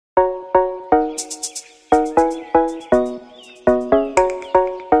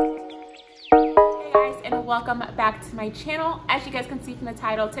welcome back to my channel. As you guys can see from the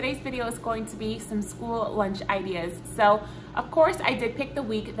title, today's video is going to be some school lunch ideas. So of course I did pick the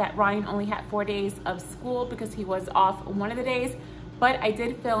week that Ryan only had 4 days of school because he was off one of the days, but I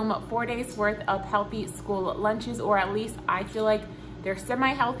did film 4 days worth of healthy school lunches, or at least I feel like they're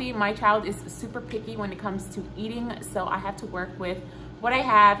semi-healthy. My child is super picky when it comes to eating, so I have to work with what I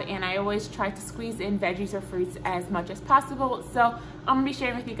have, and I always try to squeeze in veggies or fruits as much as possible. So I'm gonna be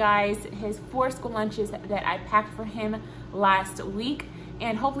sharing with you guys his 4 school lunches that I packed for him last week,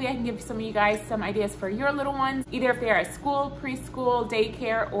 and hopefully I can give some of you guys some ideas for your little ones, either if they're at school, preschool,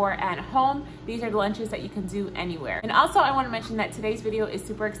 daycare, or at home. These are the lunches that you can do anywhere. And also I want to mention that today's video is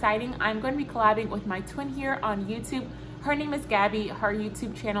super exciting. I'm going to be collabing with my twin here on YouTube. Her name is Gabby. Her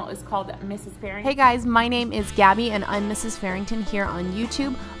YouTube channel is called MrsFarrington. Hey guys, my name is Gabby and I'm MrsFarrington here on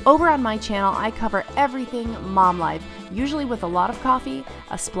YouTube. Over on my channel, I cover everything mom life, usually with a lot of coffee,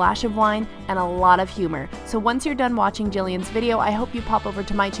 a splash of wine, and a lot of humor. So once you're done watching Jillian's video, I hope you pop over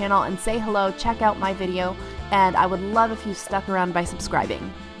to my channel and say hello, check out my video, and I would love if you stuck around by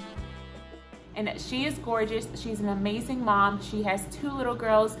subscribing. And she is gorgeous. She's an amazing mom. She has 2 little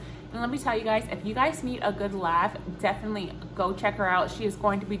girls. And let me tell you guys, if you guys need a good laugh, definitely go check her out. She is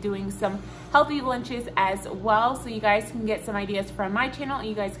going to be doing some healthy lunches as well, so you guys can get some ideas from my channel, and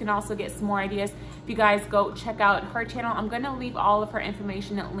you guys can also get some more ideas if you guys go check out her channel. I'm going to leave all of her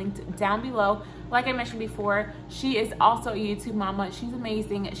information linked down below. Like I mentioned before, she is also a YouTube mama. She's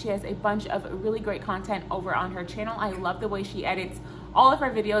amazing. She has a bunch of really great content over on her channel. I love the way she edits all of her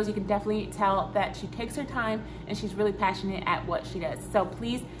videos. You can definitely tell that she takes her time and she's really passionate at what she does. So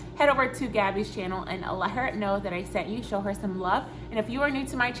please head over to Gabby's channel and let her know that I sent you. Show her some love. And if you are new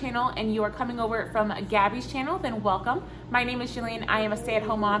to my channel and you are coming over from Gabby's channel, then welcome. My name is Jillian. I am a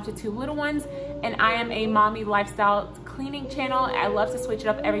stay-at-home mom to 2 little ones, and I am a mommy lifestyle cleaning channel. I love to switch it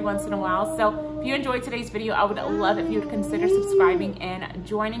up every once in a while. So if you enjoyed today's video, I would love if you would consider subscribing and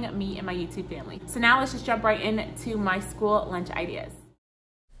joining me and my YouTube family. So now let's just jump right into my school lunch ideas.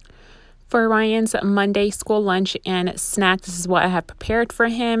 For Ryan's Monday school lunch and snack, this is what I have prepared for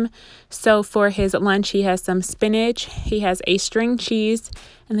him. So for his lunch, he has some spinach, he has a string cheese,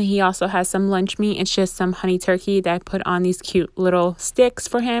 and then he also has some lunch meat. It's just some honey turkey that I put on these cute little sticks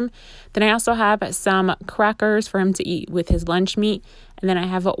for him. Then I also have some crackers for him to eat with his lunch meat. And then I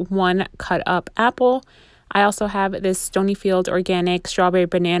have 1 cut up apple. I also have this Stonyfield organic strawberry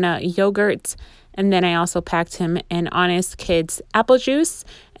banana yogurt. And then I also packed him an Honest Kids apple juice,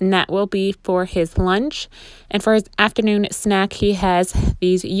 and that will be for his lunch. And for his afternoon snack, he has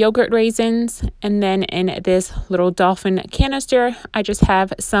these yogurt raisins. And then in this little dolphin canister, I just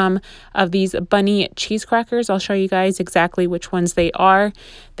have some of these bunny cheese crackers. I'll show you guys exactly which ones they are.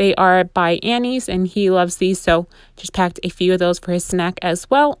 They are by Annie's, and he loves these, so just packed a few of those for his snack as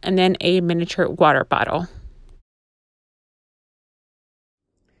well. And then a miniature water bottle.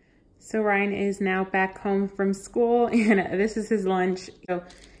 So Ryan is now back home from school, and this is his lunch. So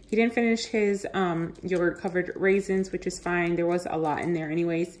he didn't finish his yogurt covered raisins, which is fine. There was a lot in there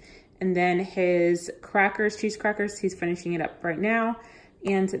anyways. And then his crackers, cheese crackers, he's finishing it up right now.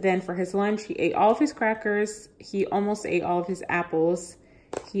 And then for his lunch, he ate all of his crackers. He almost ate all of his apples.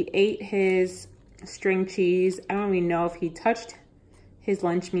 He ate his string cheese. I don't even know if he touched his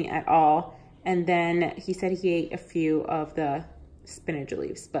lunch meat at all. And then he said he ate a few of the spinach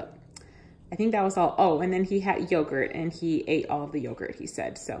leaves, but I think that was all. Oh, and then he had yogurt, and he ate all of the yogurt, he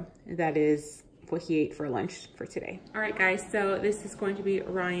said. So that is what he ate for lunch for today. All right, guys, so this is going to be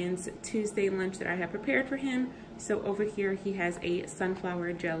Ryan's Tuesday lunch that I have prepared for him. So over here, he has a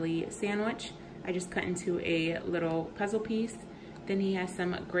sunflower jelly sandwich. I just cut into a little puzzle piece. Then he has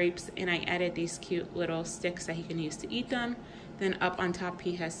some grapes, and I added these cute little sticks that he can use to eat them. Then up on top,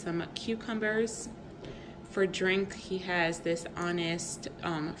 he has some cucumbers. For drink, he has this Honest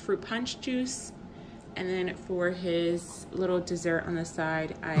fruit punch juice. And then for his little dessert on the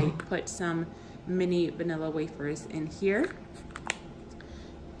side, I put some mini vanilla wafers in here.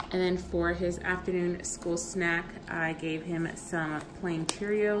 And then for his afternoon school snack, I gave him some plain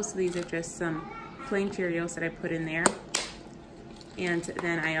Cheerios. So these are just some plain Cheerios that I put in there. And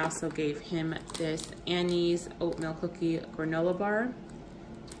then I also gave him this Annie's oatmeal cookie granola bar.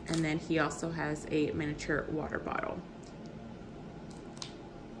 And then he also has a miniature water bottle.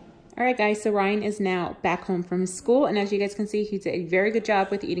 All right, guys, so Ryan is now back home from school. And as you guys can see, he did a very good job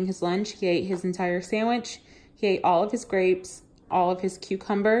with eating his lunch. He ate his entire sandwich. He ate all of his grapes, all of his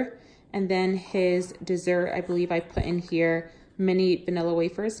cucumber, and then his dessert, I believe I put in here mini vanilla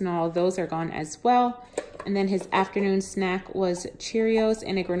wafers, and all of those are gone as well. And then his afternoon snack was Cheerios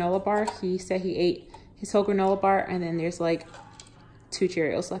and a granola bar. He said he ate his whole granola bar, and then there's like 2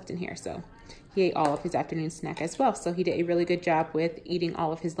 Cheerios left in here. So he ate all of his afternoon snack as well. So he did a really good job with eating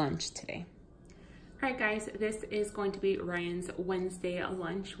all of his lunch today. All right, guys, this is going to be Ryan's Wednesday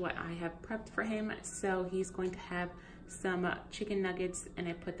lunch, what I have prepped for him. So he's going to have some chicken nuggets, and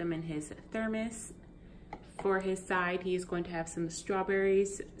I put them in his thermos. For his side, he's going to have some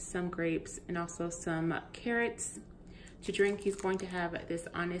strawberries, some grapes, and also some carrots. To drink, he's going to have this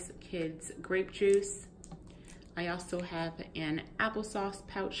Honest Kids grape juice. I also have an applesauce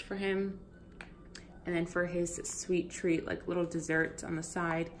pouch for him. And then for his sweet treat, like little desserts on the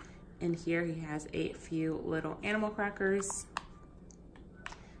side, in here he has a few little animal crackers.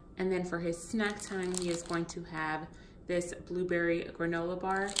 And then for his snack time, he is going to have this blueberry granola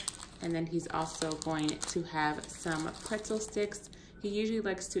bar. And then he's also going to have some pretzel sticks. He usually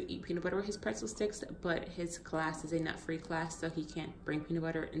likes to eat peanut butter with his pretzel sticks, but his class is a nut-free class, so he can't bring peanut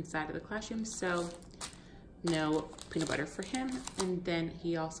butter inside of the classroom. So no peanut butter for him. And then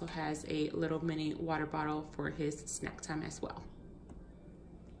he also has a little mini water bottle for his snack time as well.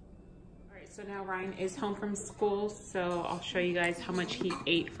 All right, so now Ryan is home from school, so I'll show you guys how much he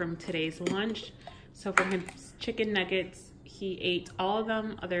ate from today's lunch. So for his chicken nuggets, he ate all of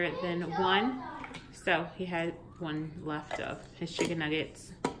them other than one. So he had one left of his chicken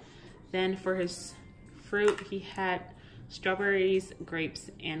nuggets. Then for his fruit, he had strawberries,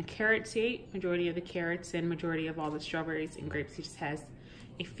 grapes, and carrots. He ate majority of the carrots and majority of all the strawberries and grapes. He just has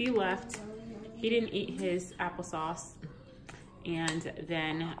a few left. He didn't eat his applesauce. And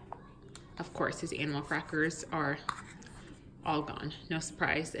then, of course, his animal crackers are all gone, no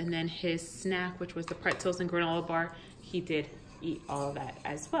surprise. And then his snack, which was the pretzels and granola bar, he did eat all of that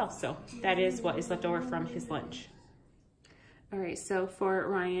as well. So that is what is left over from his lunch. All right, so for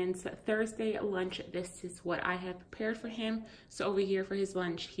Ryan's Thursday lunch, this is what I have prepared for him. So over here for his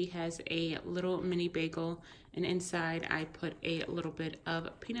lunch, he has a little mini bagel, and inside I put a little bit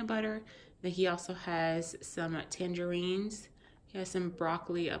of peanut butter. Then he also has some tangerines. He has some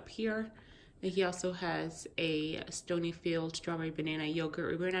broccoli up here. Then he also has a Stonyfield strawberry banana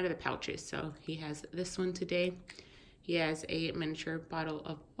yogurt. We ran out of the pouches, so he has this one today. He has a miniature bottle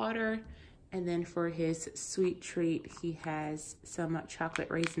of water. And then for his sweet treat, he has some chocolate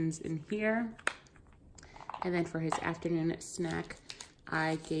raisins in here. And then for his afternoon snack,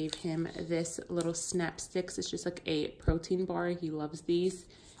 I gave him this little Snap Sticks. It's just like a protein bar. He loves these.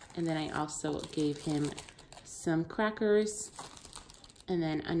 And then I also gave him some crackers and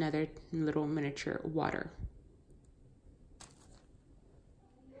then another little miniature water.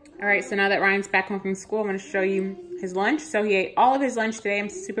 All right, so now that Ryan's back home from school, I'm gonna show you his lunch. So he ate all of his lunch today. I'm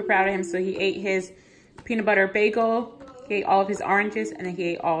super proud of him. So he ate his peanut butter bagel, he ate all of his oranges, and then he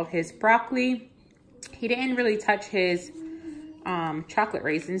ate all of his broccoli. He didn't really touch his chocolate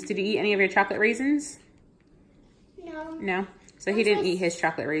raisins. Did he eat any of your chocolate raisins? No. No? So he didn't eat his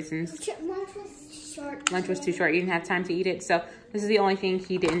chocolate raisins. Lunch was too short. Lunch was too short. You didn't have time to eat it. So this is the only thing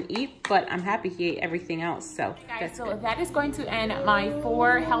he didn't eat, but I'm happy he ate everything else. So guys, so that is going to end my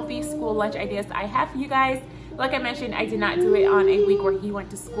 4 healthy school lunch ideas I have for you guys. Like I mentioned, I did not do it on a week where he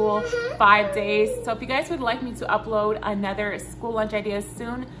went to school, 5 days. So if you guys would like me to upload another school lunch ideas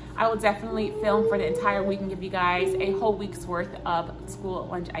soon, I will definitely film for the entire week and give you guys a whole week's worth of school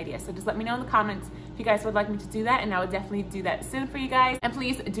lunch ideas. So just let me know in the comments if you guys would like me to do that, and I will definitely do that soon for you guys. And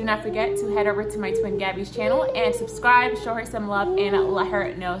please do not forget to head over to my twin Gabby's channel and subscribe, show her some love, and let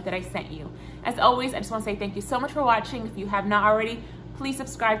her know that I sent you. As always, I just want to say thank you so much for watching. If you have not already, please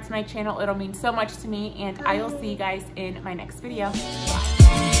subscribe to my channel. It'll mean so much to me, and I will see you guys in my next video.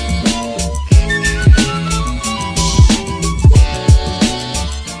 Bye.